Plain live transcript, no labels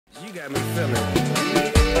You got me feeling.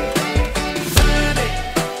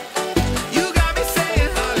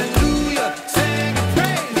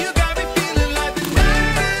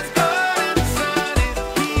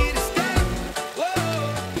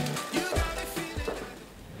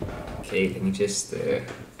 Okay, let me just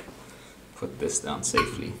put this down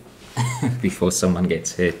safely before someone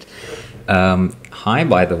gets hurt. Hi,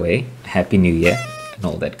 by the way, Happy New Year and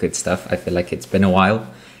all that good stuff. I feel like it's been a while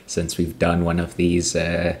since we've done one of these,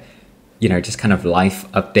 just kind of life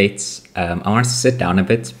updates. I wanted to sit down a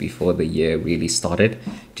bit before the year really started,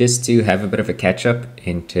 just to have a bit of a catch up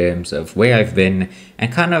in terms of where I've been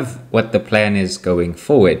and kind of what the plan is going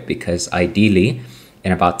forward, because ideally,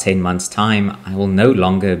 in about 10 months' time, I will no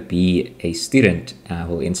longer be a student. I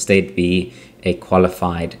will instead be a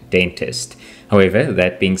qualified dentist. However,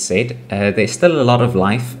 that being said, there's still a lot of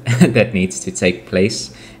life that needs to take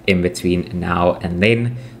place in between now and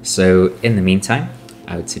then. So in the meantime,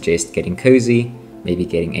 I would suggest getting cozy, maybe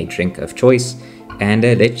getting a drink of choice, and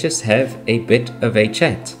let's just have a bit of a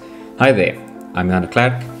chat. Hi there, I'm Jan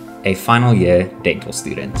Clark, a final year dental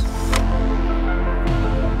student.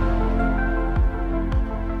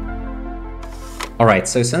 Alright,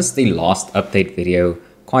 so since the last update video,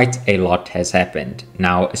 quite a lot has happened.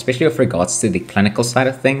 Now, especially with regards to the clinical side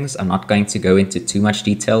of things, I'm not going to go into too much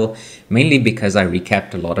detail, mainly because I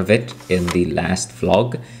recapped a lot of it in the last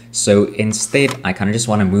vlog. So instead, I kind of just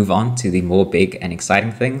want to move on to the more big and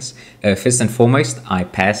exciting things. First and foremost, I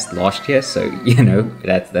passed last year, so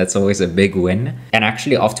that's always a big win. And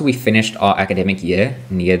actually, after we finished our academic year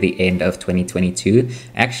near the end of 2022,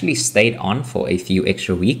 I actually stayed on for a few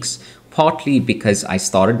extra weeks, partly because I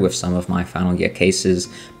started with some of my final year cases,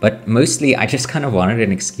 but mostly I just kind of wanted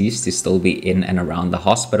an excuse to still be in and around the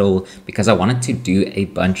hospital, because I wanted to do a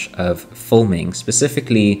bunch of filming,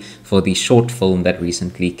 specifically for the short film that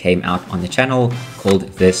recently came out on the channel called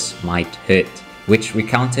This Might Hurt, which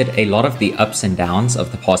recounted a lot of the ups and downs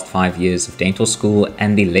of the past 5 years of dental school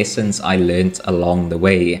and the lessons I learned along the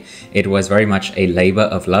way. It was very much a labor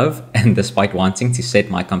of love, and despite wanting to set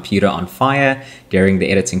my computer on fire during the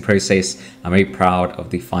editing process, I'm very proud of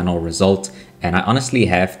the final result. And I honestly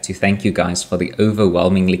have to thank you guys for the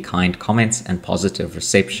overwhelmingly kind comments and positive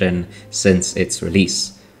reception since its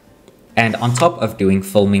release. And on top of doing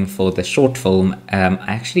filming for the short film, I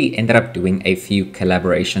actually ended up doing a few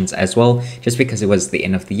collaborations as well, just because it was the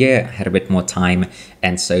end of the year, I had a bit more time.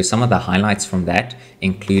 And so some of the highlights from that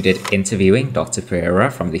included interviewing Dr.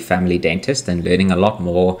 Pereira from the Family Dentist and learning a lot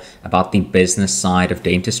more about the business side of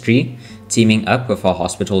dentistry, teaming up with our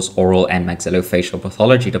hospital's oral and maxillofacial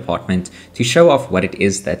pathology department to show off what it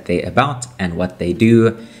is that they're about and what they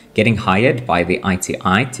do, getting hired by the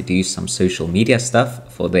ITI to do some social media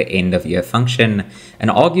stuff for the end of year function,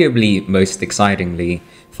 and arguably most excitingly,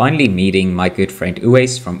 finally meeting my good friend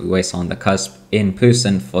Uwais from Uwais on the Cusp in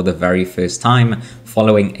person for the very first time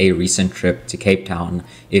following a recent trip to Cape Town.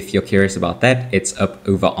 If you're curious about that, it's up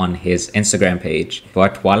over on his Instagram page.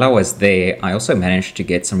 But while I was there, I also managed to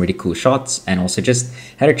get some really cool shots and also just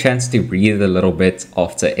had a chance to breathe a little bit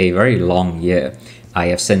after a very long year. I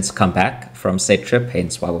have since come back from said trip,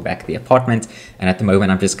 hence why we're back at the apartment, and at the moment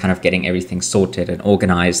I'm just kind of getting everything sorted and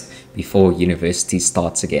organized before university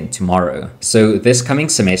starts again tomorrow. So this coming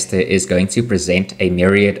semester is going to present a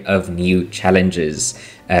myriad of new challenges,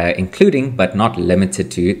 including but not limited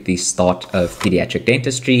to the start of pediatric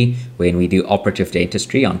dentistry, when we do operative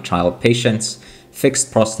dentistry on child patients,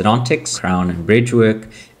 fixed prosthodontics, crown and bridge work,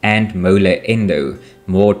 and molar endo,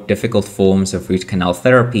 more difficult forms of root canal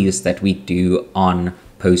therapies that we do on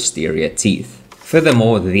posterior teeth.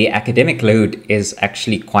 Furthermore, the academic load is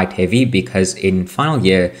actually quite heavy, because in final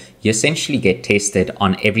year, you essentially get tested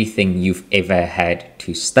on everything you've ever had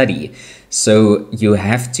to study. So you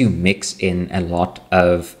have to mix in a lot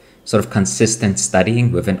of sort of consistent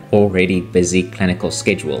studying with an already busy clinical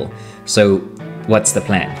schedule. So what's the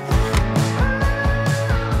plan?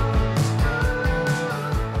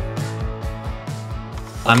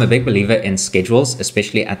 I'm a big believer in schedules,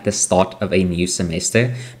 especially at the start of a new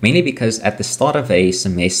semester, mainly because at the start of a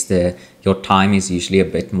semester, your time is usually a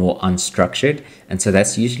bit more unstructured. And so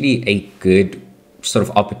that's usually a good sort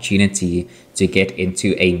of opportunity to get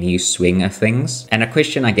into a new swing of things. And a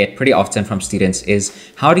question I get pretty often from students is,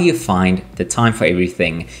 how do you find the time for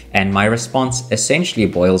everything? And my response essentially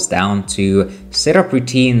boils down to set up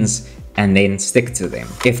routines and then stick to them.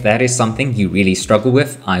 If that is something you really struggle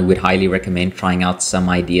with, I would highly recommend trying out some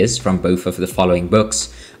ideas from both of the following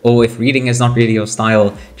books. Or if reading is not really your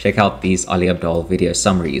style, check out these Ali Abdaal video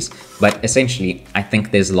summaries. But essentially, I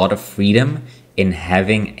think there's a lot of freedom in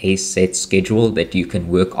having a set schedule that you can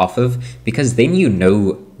work off of, because then you know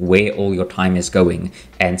where all your time is going.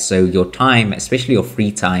 And so your time, especially your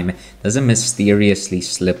free time, doesn't mysteriously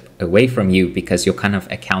slip away from you because you're kind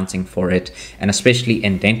of accounting for it. And especially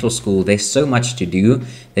in dental school, there's so much to do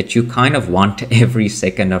that you kind of want every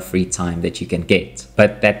second of free time that you can get.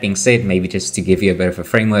 But that being said, maybe just to give you a bit of a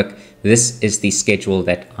framework, this is the schedule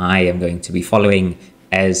that I am going to be following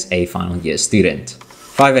as a final year student.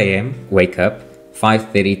 5 a.m. wake up,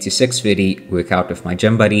 5:30 to 6:30 work out with my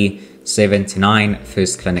gym buddy, 7 to 9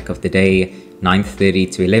 first clinic of the day,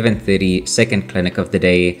 9:30 to 11:30 second clinic of the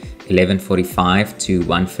day, 11:45 to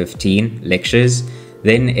 1:15 lectures.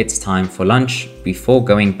 Then it's time for lunch before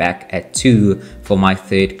going back at 2 for my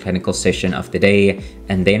third clinical session of the day.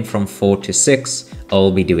 And then from 4 to 6,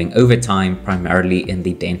 I'll be doing overtime, primarily in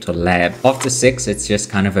the dental lab. After 6, it's just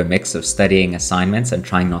kind of a mix of studying assignments and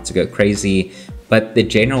trying not to go crazy. But the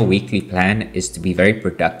general weekly plan is to be very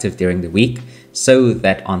productive during the week so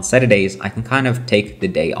that on Saturdays, I can kind of take the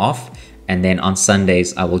day off. And then on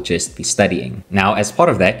Sundays, I will just be studying. Now, as part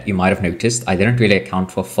of that, you might have noticed I didn't really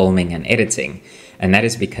account for filming and editing. And that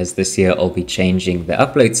is because this year I'll be changing the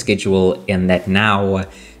upload schedule in that now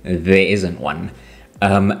there isn't one.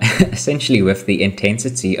 Essentially, with the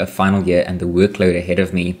intensity of final year and the workload ahead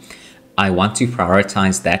of me, I want to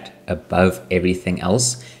prioritize that above everything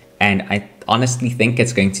else. And I honestly think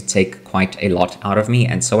it's going to take quite a lot out of me.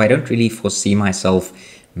 And so I don't really foresee myself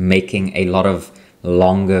making a lot of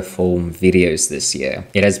longer form videos this year.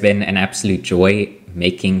 It has been an absolute joy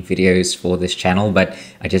making videos for this channel, but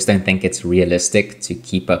I just don't think it's realistic to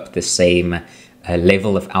keep up the same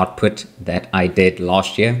level of output that I did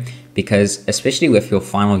last year, because especially with your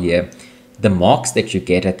final year, the marks that you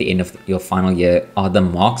get at the end of your final year are the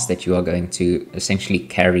marks that you are going to essentially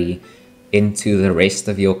carry into the rest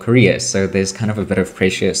of your career. So there's kind of a bit of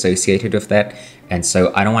pressure associated with that. And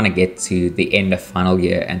so I don't want to get to the end of final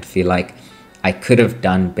year and feel like I could have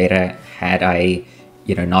done better had I,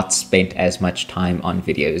 not spent as much time on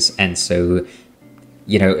videos. And so,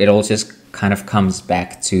 it all just kind of comes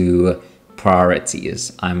back to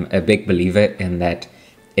priorities. I'm a big believer in that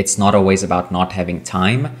it's not always about not having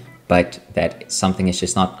time, but that something is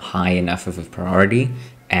just not high enough of a priority.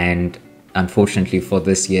 And unfortunately for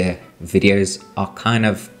this year, videos are kind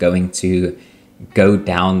of going to go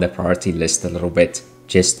down the priority list a little bit,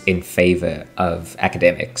 just in favor of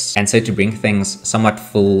academics. And so to bring things somewhat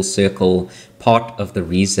full circle, part of the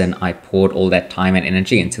reason I poured all that time and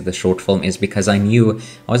energy into the short film is because I knew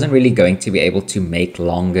I wasn't really going to be able to make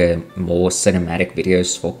longer, more cinematic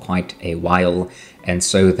videos for quite a while. And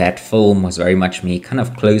so that film was very much me kind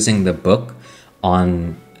of closing the book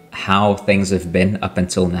on how things have been up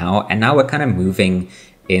until now. And now we're kind of moving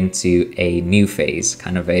into a new phase,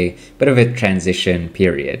 kind of a bit of a transition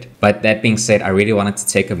period. But that being said, I really wanted to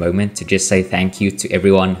take a moment to just say thank you to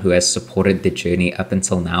everyone who has supported the journey up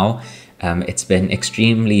until now. It's been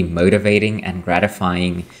extremely motivating and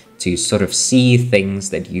gratifying to sort of see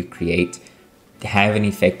things that you create have an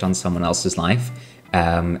effect on someone else's life.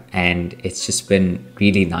 And it's just been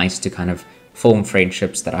really nice to kind of form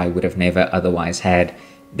friendships that I would have never otherwise had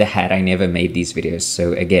I never made these videos.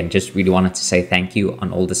 So again, just really wanted to say thank you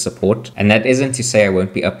on all the support. And that isn't to say I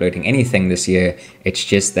won't be uploading anything this year. It's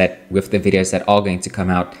just that with the videos that are going to come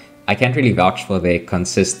out, I can't really vouch for their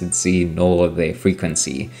consistency nor their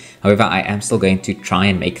frequency. However, I am still going to try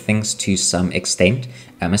and make things to some extent,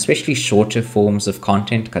 especially shorter forms of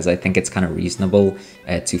content, because I think it's kind of reasonable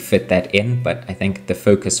to fit that in. But I think the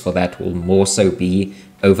focus for that will more so be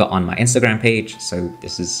over on my Instagram page. So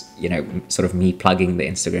this is, sort of me plugging the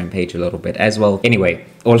Instagram page a little bit as well. Anyway,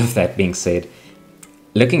 all of that being said,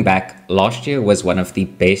 looking back, last year was one of the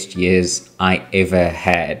best years I ever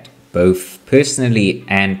had, both personally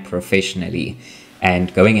and professionally.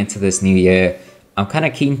 And going into this new year, I'm kind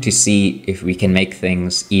of keen to see if we can make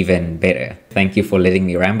things even better. Thank you for letting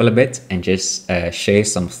me ramble a bit and just share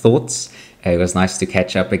some thoughts. It was nice to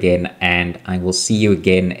catch up again, and I will see you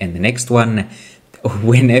again in the next one,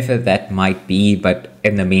 whenever that might be. But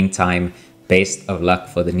in the meantime, best of luck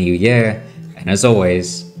for the new year. And as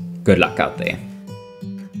always, good luck out there.